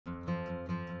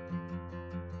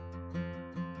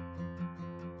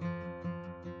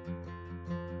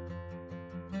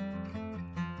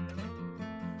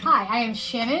Hi, I am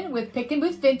Shannon with Pickin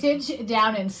Boots Vintage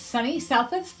down in sunny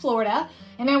Southwest Florida,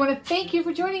 and I want to thank you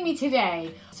for joining me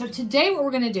today. So today what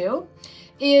we're going to do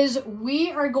is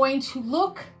we are going to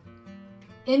look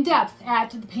in depth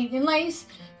at the paint inlays.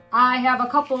 I have a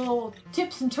couple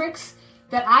tips and tricks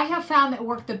that I have found that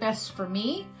work the best for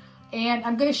me, and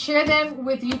I'm going to share them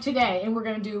with you today, and we're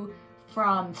going to do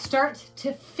from start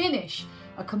to finish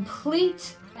a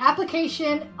complete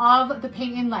application of the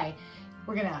paint inlay.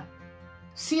 We're going to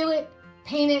seal it,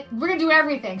 paint it, we're gonna do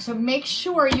everything. So make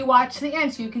sure you watch to the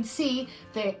end so you can see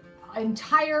the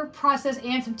entire process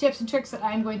and some tips and tricks that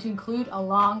I'm going to include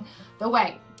along the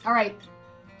way. All right,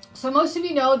 so most of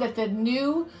you know that the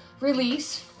new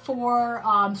release for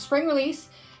spring release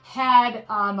had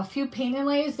a few paint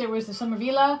inlays. There was the Summer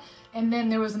Villa, and then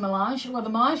there was the Melange. Well, the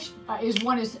Melange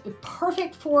is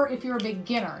perfect for if you're a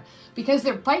beginner because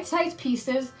they're bite-sized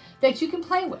pieces that you can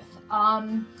play with.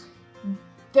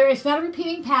 It's not a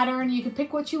repeating pattern. You can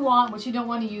pick what you want, what you don't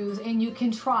want to use, and you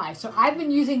can try. So I've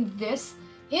been using this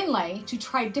inlay to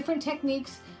try different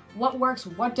techniques, what works,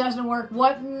 what doesn't work,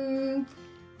 what may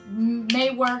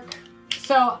work.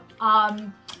 So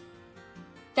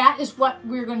that is what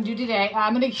we're going to do today.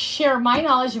 I'm going to share my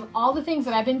knowledge of all the things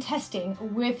that I've been testing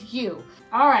with you.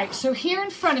 All right, so here in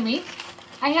front of me,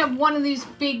 I have one of these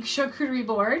big charcuterie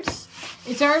boards.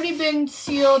 It's already been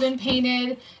sealed and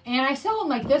painted, and I sell them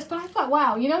like this, but I thought,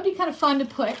 wow, you know, it'd be kind of fun to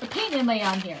put a paint inlay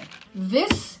on here.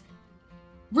 This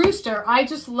rooster, I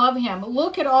just love him.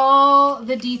 Look at all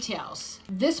the details.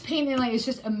 This paint inlay is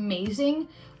just amazing.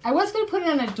 I was going to put it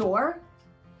on a door,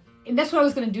 and that's what I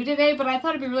was going to do today, but I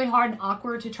thought it'd be really hard and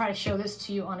awkward to try to show this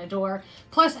to you on a door.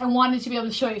 Plus, I wanted to be able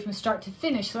to show you from start to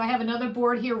finish, so I have another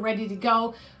board here ready to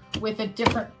go with a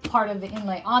different part of the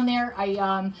inlay on there.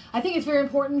 I think it's very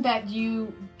important that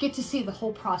you get to see the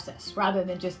whole process rather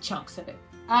than just chunks of it.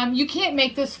 You can't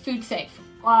make this food safe.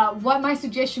 What my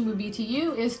suggestion would be to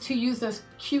you is to use those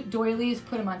cute doilies,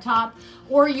 put them on top,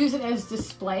 or use it as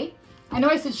display. I know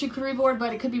I said charcuterie board,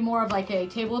 but it could be more of like a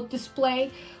table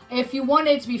display. If you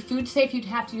wanted it to be food safe, you'd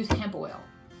have to use hemp oil,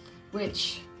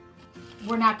 which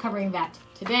we're not covering that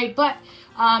today. But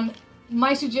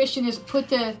my suggestion is put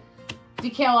the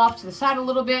decal off to the side a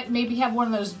little bit, maybe have one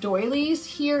of those doilies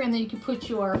here, and then you can put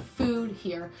your food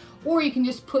here, or you can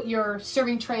just put your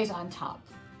serving trays on top.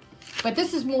 But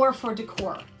this is more for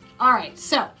decor. All right,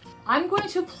 so I'm going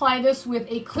to apply this with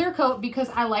a clear coat because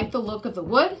I like the look of the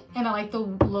wood and I like the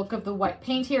look of the white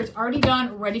paint here. It's already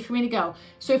done, ready for me to go.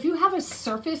 So if you have a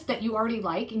surface that you already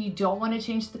like and you don't want to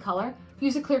change the color,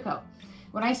 use a clear coat.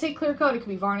 When I say clear coat, it could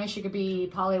be varnish, it could be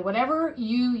poly, whatever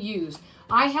you use.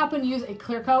 I happen to use a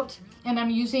clear coat, and I'm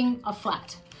using a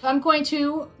flat. I'm going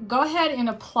to go ahead and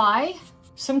apply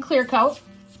some clear coat.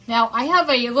 Now, I have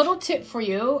a little tip for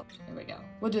you. Here we go.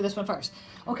 We'll do this one first.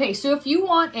 Okay, so if you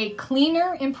want a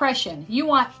cleaner impression, you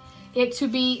want it to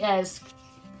be as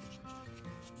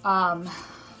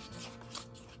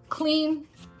clean,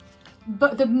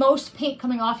 but the most paint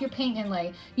coming off your paint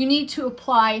inlay, you need to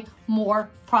apply more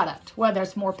product, whether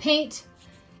it's more paint,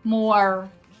 more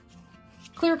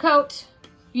clear coat.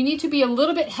 You need to be a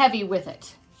little bit heavy with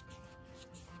it.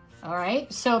 All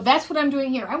right, so that's what I'm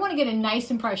doing here. I want to get a nice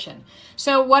impression.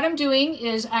 So what I'm doing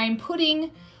is I'm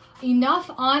putting enough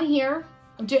on here.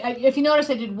 If you notice,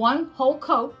 I did one whole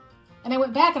coat, and I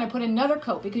went back and I put another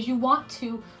coat because you want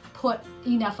to put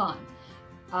enough on.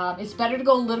 It's better to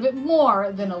go a little bit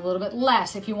more than a little bit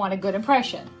less if you want a good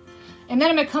impression. And then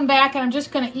I'm going to come back and I'm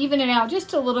just going to even it out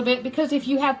just a little bit, because if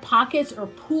you have pockets or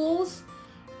pools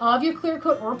of your clear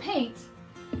coat or paint,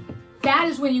 that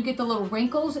is when you get the little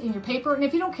wrinkles in your paper. And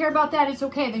if you don't care about that, it's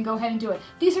okay, then go ahead and do it.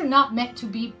 These are not meant to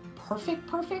be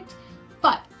perfect,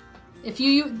 but if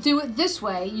you do it this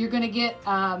way, you're going to get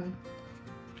a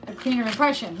cleaner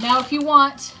impression. Now, if you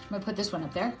want, I'm going to put this one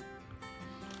up there.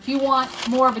 If you want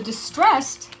more of a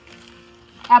distressed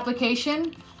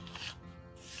application,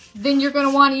 then you're going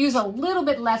to want to use a little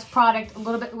bit less product. A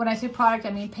little bit, when I say product,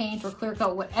 I mean paint or clear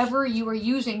coat, whatever you are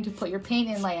using to put your paint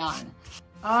inlay on.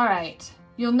 All right.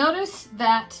 You'll notice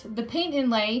that the paint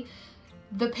inlay,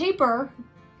 the paper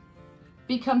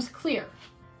becomes clear.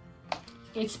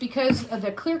 It's because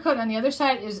the clear coat on the other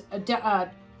side is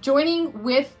joining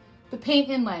with the paint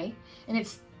inlay, and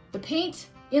it's the paint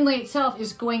inlay itself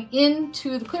is going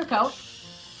into the clear coat.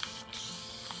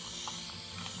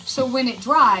 So when it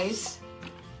dries,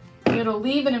 it'll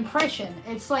leave an impression.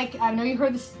 It's like, I know you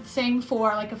heard this saying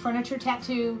before, like a furniture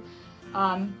tattoo.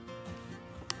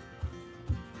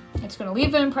 It's going to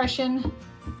leave an impression.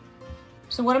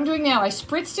 So what I'm doing now, I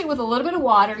spritzed it with a little bit of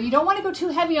water. You don't want to go too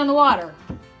heavy on the water.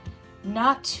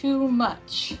 Not too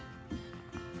much.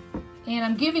 and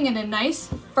I'm giving it a nice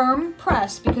firm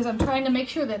press because I'm trying to make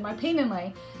sure that my paint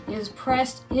inlay is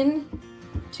pressed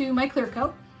into my clear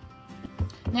coat.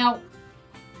 Now,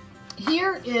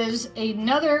 here is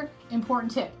another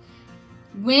important tip.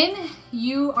 When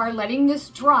you are letting this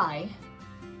dry,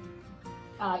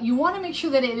 you want to make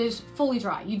sure that it is fully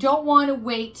dry. You don't want to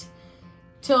wait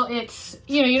till it's,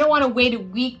 you don't want to wait a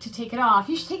week to take it off.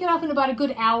 You should take it off in about a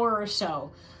good hour or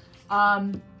so.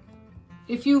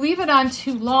 If you leave it on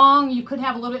too long, you could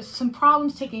have some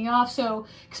problems taking it off. So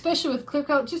especially with clear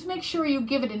coat, just make sure you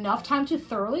give it enough time to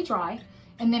thoroughly dry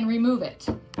and then remove it.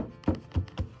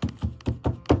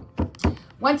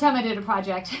 One time I did a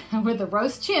project with the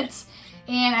roast chintz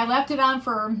and I left it on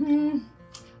for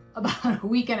about a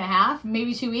week and a half,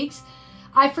 maybe 2 weeks.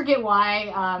 I forget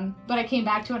why, but I came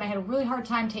back to it and I had a really hard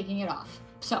time taking it off.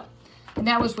 So, and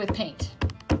that was with paint.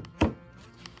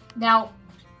 Now,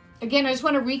 again, I just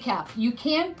want to recap. You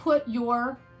can put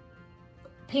your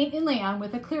paint inlay on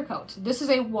with a clear coat. This is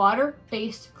a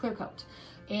water-based clear coat.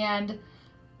 And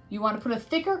you want to put a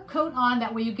thicker coat on,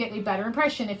 that way you get a better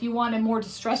impression. If you want a more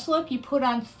distressed look, you put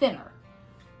on thinner.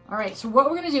 All right, so what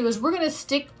we're going to do is we're going to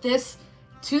stick this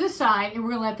to the side and we're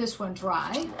going to let this one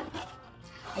dry.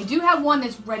 I do have one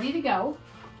that's ready to go,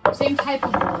 same type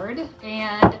of board,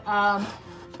 and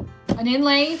an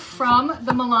inlay from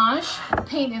the Melange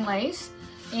Paint Inlays,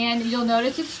 and you'll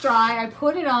notice it's dry. I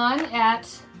put it on at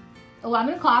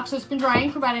 11 o'clock, so it's been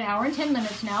drying for about an hour and 10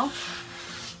 minutes now.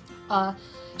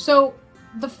 So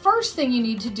the first thing you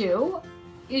need to do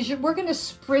is we're going to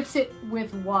spritz it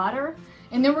with water,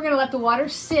 and then we're going to let the water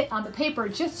sit on the paper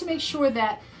just to make sure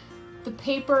that the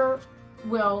paper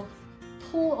will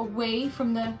pull away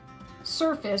from the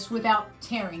surface without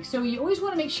tearing. So you always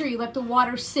want to make sure you let the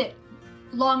water sit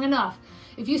long enough.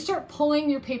 If you start pulling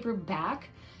your paper back,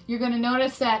 you're going to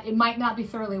notice that it might not be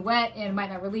thoroughly wet and it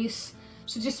might not release.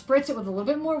 So just spritz it with a little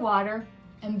bit more water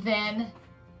and then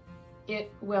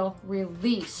it will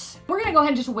release. We're going to go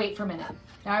ahead and just wait for a minute.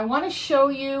 Now I want to show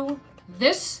you,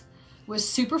 this was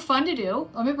super fun to do.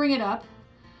 Let me bring it up.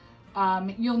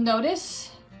 You'll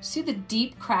notice, see the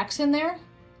deep cracks in there?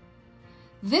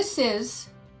 This is,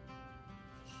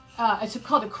 it's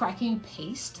called a cracking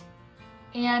paste.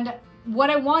 And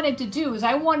what I wanted to do is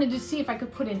I wanted to see if I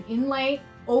could put an inlay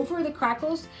over the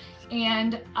crackles,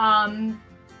 and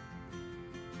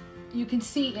you can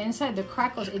see inside the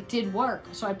crackles it did work.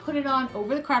 So I put it on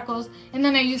over the crackles, and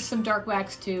then I used some dark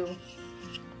wax to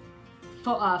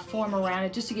form around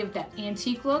it just to give it that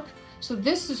antique look. So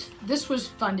this was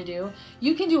fun to do.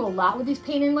 You can do a lot with these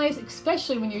paint inlays,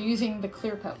 especially when you're using the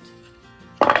clear coat.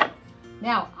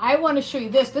 Now, I want to show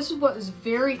you this. This is what is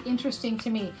very interesting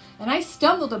to me, and I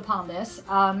stumbled upon this.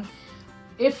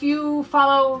 If you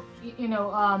follow,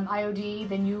 IOD,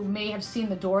 then you may have seen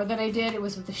the door that I did. It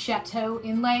was with the Chateau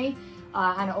inlay,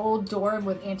 an old door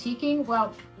with antiquing.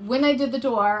 Well, when I did the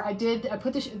door, I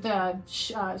put the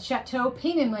Chateau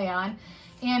paint inlay on,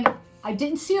 and I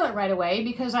didn't seal it right away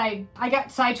because I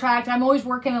got sidetracked. I'm always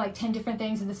working on like 10 different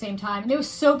things at the same time, and it was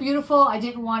so beautiful. I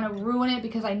didn't want to ruin it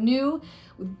because I knew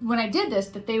when I did this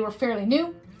that they were fairly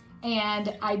new,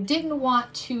 and I didn't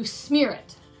want to smear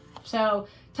it. So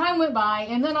time went by,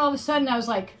 and then all of a sudden I was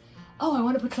like, oh, I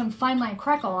want to put some fine line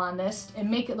crackle on this and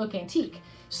make it look antique.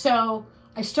 So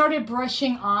I started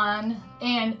brushing on,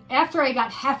 and after I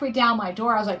got halfway down my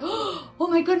door, I was like, oh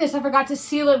my goodness, I forgot to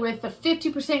seal it with the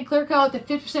 50% clear coat, the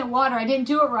 50% water. I didn't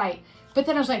do it right. But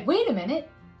then I was like, wait a minute,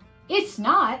 it's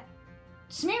not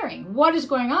smearing. What is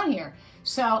going on here?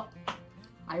 So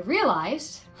I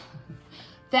realized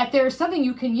that there's something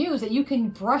you can use that you can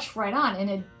brush right on, and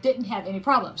it didn't have any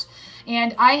problems.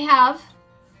 And I have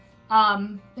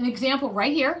an example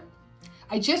right here.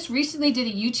 I just recently did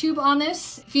a YouTube on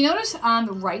this. If you notice, on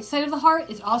the right side of the heart,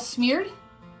 it's all smeared,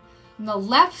 and the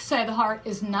left side of the heart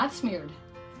is not smeared.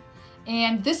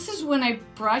 And this is when I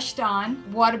brushed on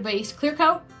water-based clear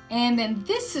coat, and then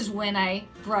this is when I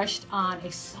brushed on a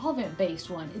solvent-based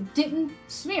one. It didn't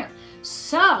smear.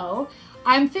 So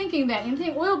I'm thinking that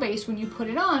anything oil-based, when you put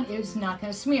it on, is not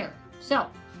going to smear. So,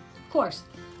 of course,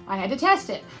 I had to test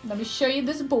it. Let me show you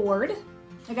this board.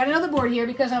 I got another board here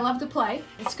because I love to play.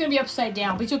 It's going to be upside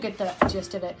down, but you'll get the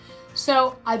gist of it.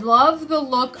 So I love the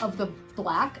look of the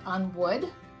black on wood.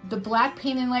 The black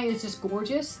paint inlay is just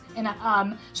gorgeous. And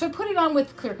so I put it on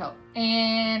with clear coat.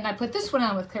 And I put this one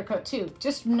on with clear coat too.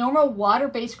 Just normal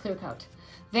water-based clear coat.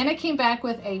 Then I came back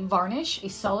with a varnish, a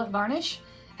solid varnish.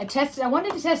 I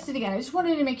wanted to test it again. I just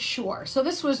wanted to make sure. So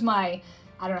this was my,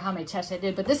 I don't know how many tests I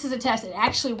did, but this is a test. It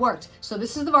actually worked. So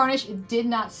this is the varnish. It did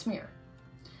not smear.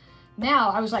 Now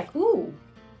I was like, ooh,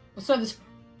 so this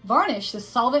varnish, this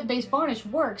solvent-based varnish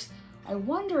works. I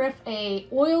wonder if a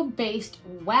oil-based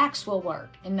wax will work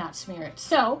and not smear it.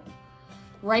 So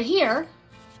right here,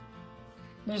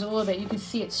 there's a little bit, you can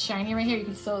see it's shiny right here. You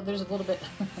can still, there's a little bit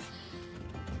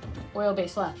oil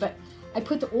base left, but I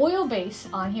put the oil base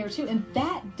on here too, and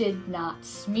that did not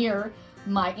smear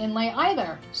my inlay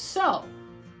either. So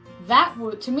that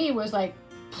to me was like,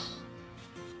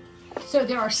 so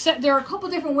there are a couple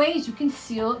different ways you can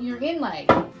seal your inlay.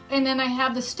 And then I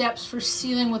have the steps for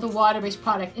sealing with a water-based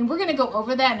product. And we're gonna go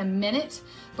over that in a minute.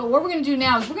 But what we're gonna do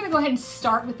now is we're gonna go ahead and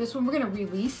start with this one. We're gonna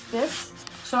release this.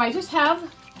 So I just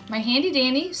have my handy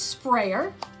dandy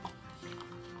sprayer.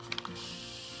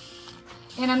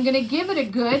 And I'm gonna give it a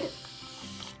good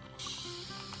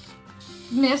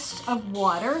mist of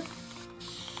water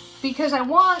because I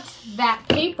want that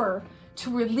paper to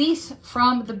release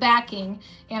from the backing,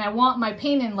 and I want my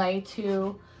paint inlay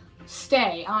to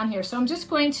stay on here. So I'm just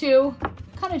going to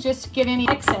kind of just get any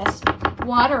excess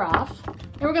water off,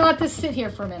 and we're gonna let this sit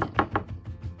here for a minute.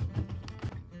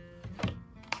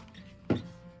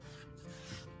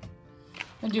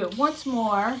 I'll do it once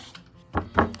more.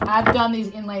 I've done these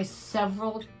inlays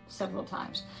several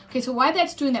times. Okay, so while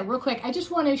that's doing that real quick, I just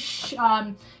want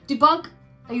to debunk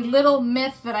a little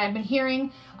myth that I've been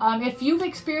hearing. If you've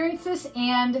experienced this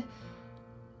and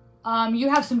you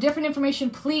have some different information,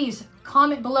 please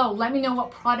comment below. Let me know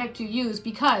what product you use,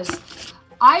 because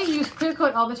I use clear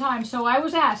coat all the time. So I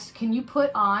was asked, can you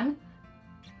put on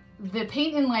the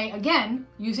paint inlay again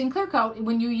using clear coat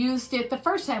when you used it the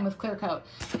first time with clear coat?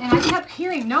 And I kept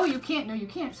hearing, no, you can't, no, you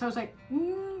can't. So I was like,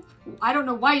 I don't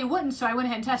know why you wouldn't. So I went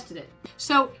ahead and tested it.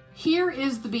 So here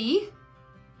is the bee.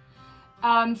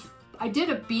 I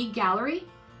did a bee gallery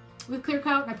with clear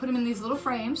coat, and I put them in these little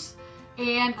frames,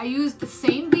 and I used the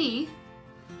same bee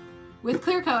with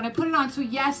clear coat, and I put it on. So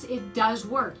yes, it does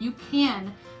work. You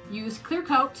can use clear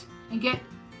coat and get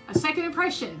a second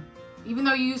impression, even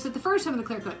though you used it the first time with the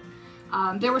clear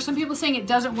coat. There were some people saying it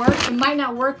doesn't work. It might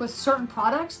not work with certain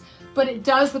products, but it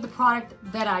does with the product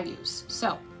that I use.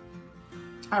 So,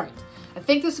 all right, I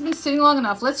think this has been sitting long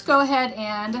enough. Let's go ahead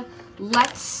and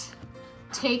let's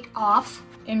take off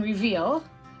and reveal.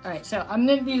 All right, so I'm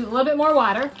gonna use a little bit more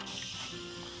water.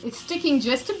 It's sticking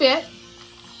just a bit.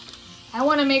 I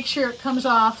wanna make sure it comes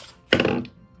off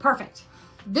perfect.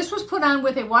 This was put on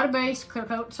with a water-based clear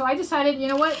coat, so I decided, you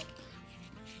know what?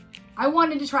 I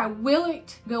wanted to try, will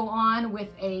it go on with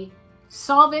a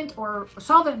solvent or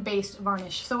solvent-based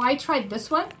varnish? So I tried this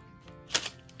one.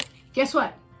 Guess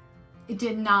what? It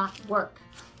did not work.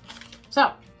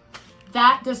 So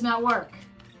that does not work.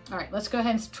 All right, let's go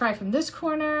ahead and try from this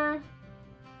corner.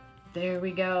 There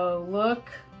we go, look.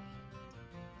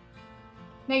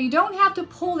 Now you don't have to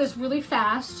pull this really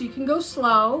fast. You can go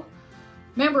slow.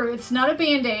 Remember, it's not a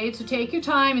Band-Aid, so take your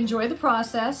time, enjoy the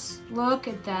process. Look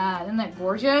at that, isn't that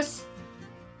gorgeous?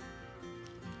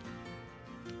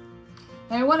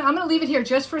 Now I'm gonna leave it here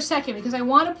just for a second because I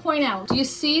wanna point out, do you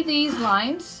see these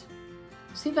lines?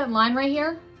 See that line right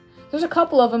here? There's a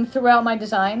couple of them throughout my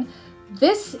design.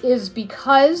 This is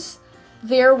because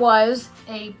there was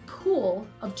a pool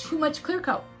of too much clear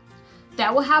coat.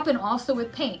 That will happen also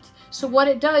with paint. So what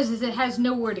it does is it has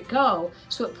nowhere to go,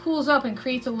 so it pools up and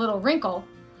creates a little wrinkle,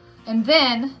 and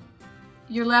then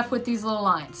you're left with these little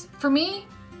lines. For me,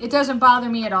 it doesn't bother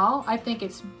me at all. I think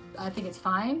it's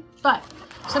fine, but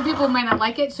some people might not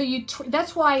like it. So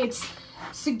that's why it's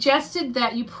suggested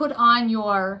that you put on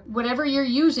your whatever you're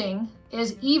using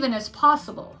as even as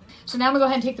possible. So now I'm gonna go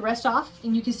ahead and take the rest off,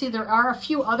 and you can see there are a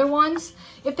few other ones.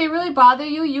 If they really bother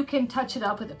you, you can touch it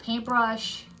up with a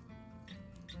paintbrush.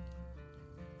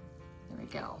 There we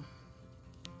go.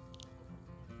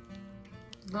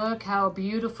 Look how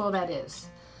beautiful that is.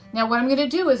 Now what I'm gonna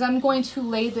do is I'm going to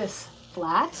lay this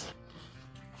flat.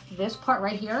 This part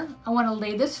right here, I wanna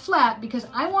lay this flat because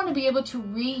I wanna be able to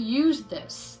reuse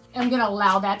this. I'm gonna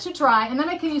allow that to dry, and then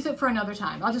I can use it for another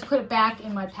time. I'll just put it back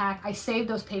in my pack. I saved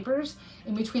those papers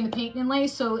in between the paint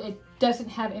inlays so it doesn't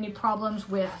have any problems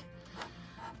with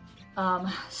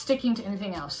sticking to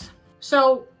anything else.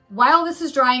 So while this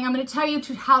is drying, I'm gonna tell you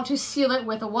how to seal it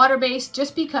with a water base,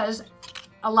 just because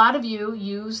a lot of you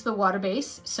use the water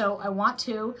base. So I'm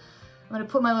gonna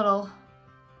put my little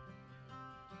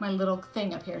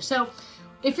thing up here. So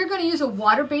if you're gonna use a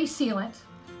water-based sealant,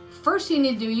 first thing you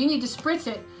need to do, you need to spritz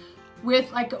it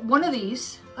with like one of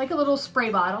these, like a little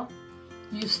spray bottle.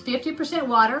 Use 50%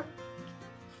 water,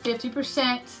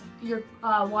 50% your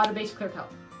water-based clear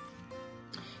coat.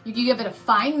 You can give it a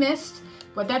fine mist.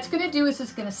 What that's gonna do is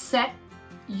it's gonna set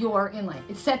your inlay.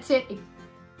 It sets it, it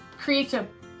creates a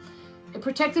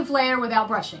protective layer without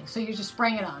brushing. So you're just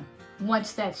spraying it on.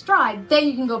 Once that's dried, then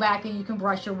you can go back and you can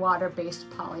brush your water-based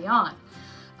poly on.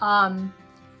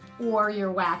 or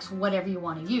your wax, whatever you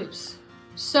want to use.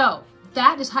 So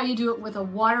that is how you do it with a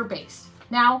water base.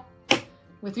 Now,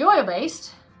 with the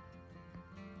oil-based,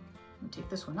 take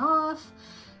this one off.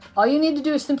 All you need to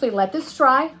do is simply let this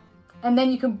dry, and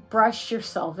then you can brush your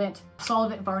solvent,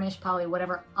 varnish, poly,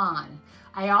 whatever on.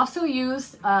 I also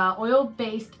used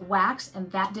oil-based wax, and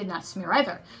that did not smear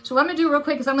either. So what I'm gonna do real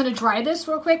quick is I'm gonna dry this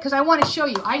real quick because I want to show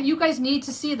you. You guys need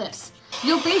to see this.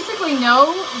 You'll basically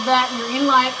know that your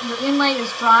inlay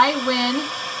is dry when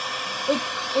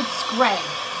it's gray.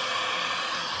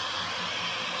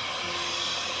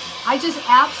 I just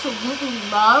absolutely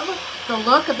love the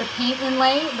look of the paint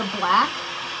inlay, the black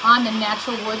on the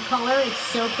natural wood color. It's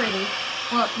so pretty.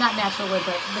 Well, not natural wood,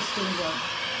 but the stained wood.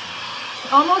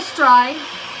 Almost dry.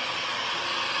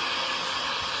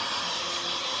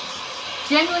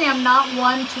 Generally, I'm not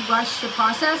one to rush the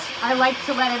process. I like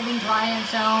to let everything dry on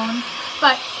its own.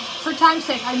 But for time's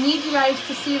sake, I need you guys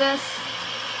to see this.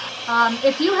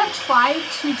 If you have tried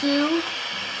to do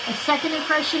a second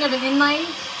impression of an inlay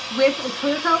with a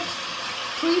clear coat,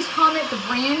 please comment the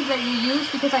brand that you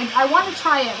use because I want to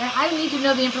try it. And I need to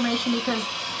know the information because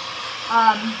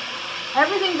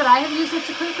everything that I have used with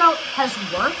the clear coat has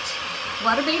worked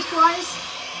water-based wise.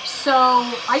 So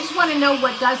I just want to know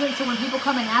what doesn't, so when people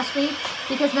come and ask me,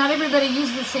 because not everybody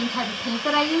uses the same type of paint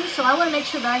that I use, so I want to make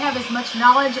sure that I have as much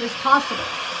knowledge as possible.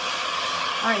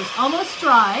 All right, it's almost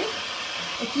dry.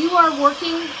 If you are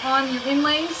working on your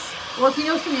inlays, or if you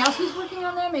know somebody else who's working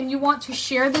on them and you want to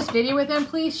share this video with them,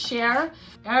 please share.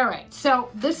 All right,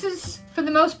 so this is for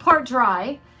the most part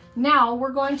dry. Now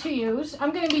we're going to use,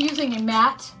 I'm going to be using a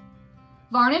matte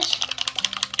varnish,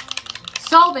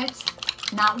 solvent,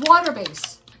 not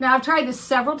water-based. Now I've tried this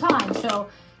several times, so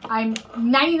I'm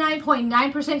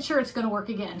 99.9% sure it's going to work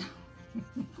again.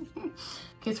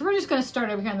 Okay, so we're just going to start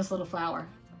over here on this little flower.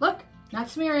 Look, not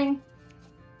smearing.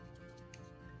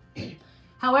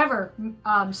 However,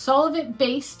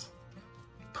 solvent-based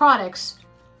products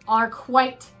are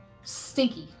quite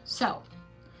stinky, so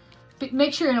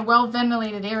make sure you're in a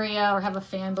well-ventilated area or have a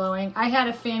fan blowing. I had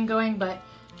a fan going, but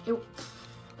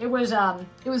it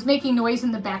was making noise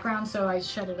in the background, so I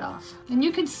shut it off. And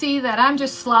you can see that I'm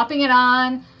just slopping it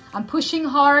on. I'm pushing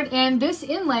hard, and this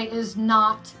inlay is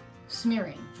not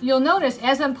smearing. You'll notice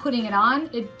as I'm putting it on,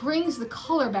 it brings the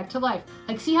color back to life.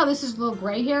 Like, see how this is a little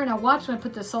gray here? Now watch when I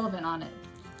put the solvent on it.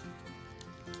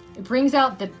 It brings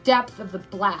out the depth of the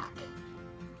black.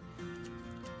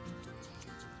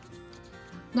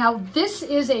 Now this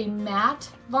is a matte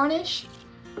varnish,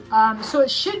 so it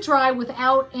should dry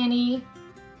without any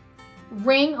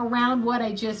ring around what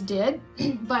I just did.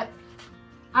 But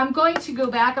I'm going to go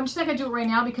back. I'm just not going to do it right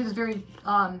now because it's very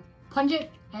pungent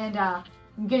and I'm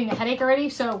getting a headache already.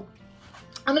 So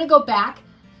I'm going to go back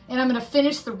and I'm going to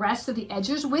finish the rest of the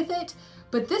edges with it.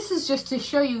 But this is just to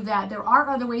show you that there are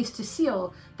other ways to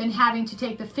seal than having to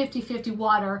take the 50-50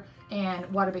 water and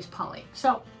water-based poly.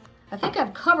 So I think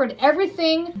I've covered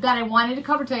everything that I wanted to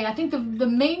cover today. I think the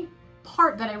main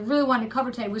part that I really wanted to cover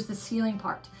today was the sealing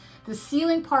part. The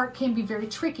sealing part can be very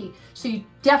tricky, so you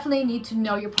definitely need to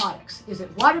know your products. Is it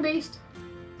water-based?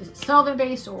 Is it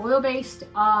solvent-based or oil-based?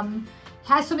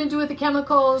 Has something to do with the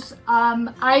chemicals.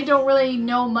 I don't really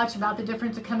know much about the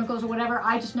difference of chemicals or whatever.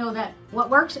 I just know that what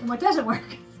works and what doesn't work.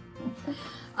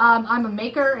 I'm a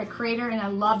maker, a creator, and I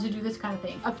love to do this kind of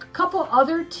thing. A couple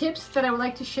other tips that I would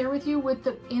like to share with you with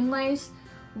the inlays.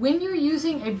 When you're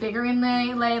using a bigger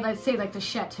inlay, let's say like the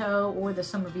Chateau or the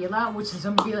Somervilla, which the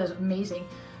Somervilla is amazing,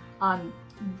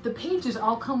 the pages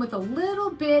all come with a little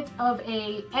bit of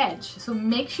a edge. So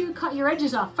make sure you cut your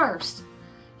edges off first.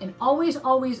 And always,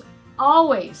 always,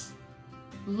 always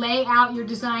lay out your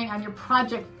design on your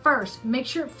project first. Make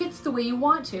sure it fits the way you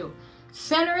want to.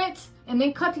 Center it and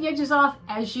then cut the edges off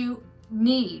as you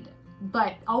need.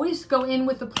 But always go in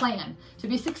with a plan. To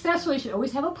be successful, you should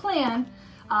always have a plan.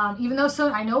 Even though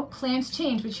I know plans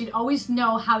change, but you should always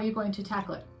know how you're going to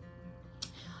tackle it.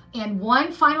 And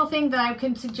one final thing that I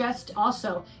can suggest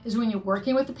also is when you're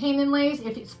working with the paint inlays,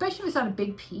 especially if it's on a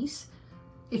big piece,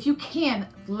 if you can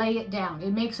lay it down.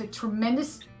 It makes a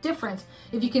tremendous difference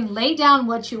if you can lay down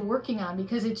what you're working on,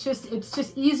 because it's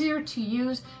just easier to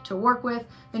use, to work with,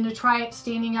 than to try it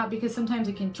standing up, because sometimes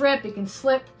it can drip, it can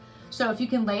slip. So if you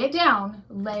can lay it down,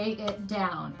 lay it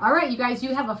down. All right, you guys,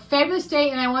 you have a fabulous day,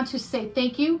 and I want to say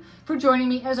thank you for joining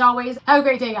me as always. Have a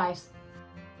great day, guys.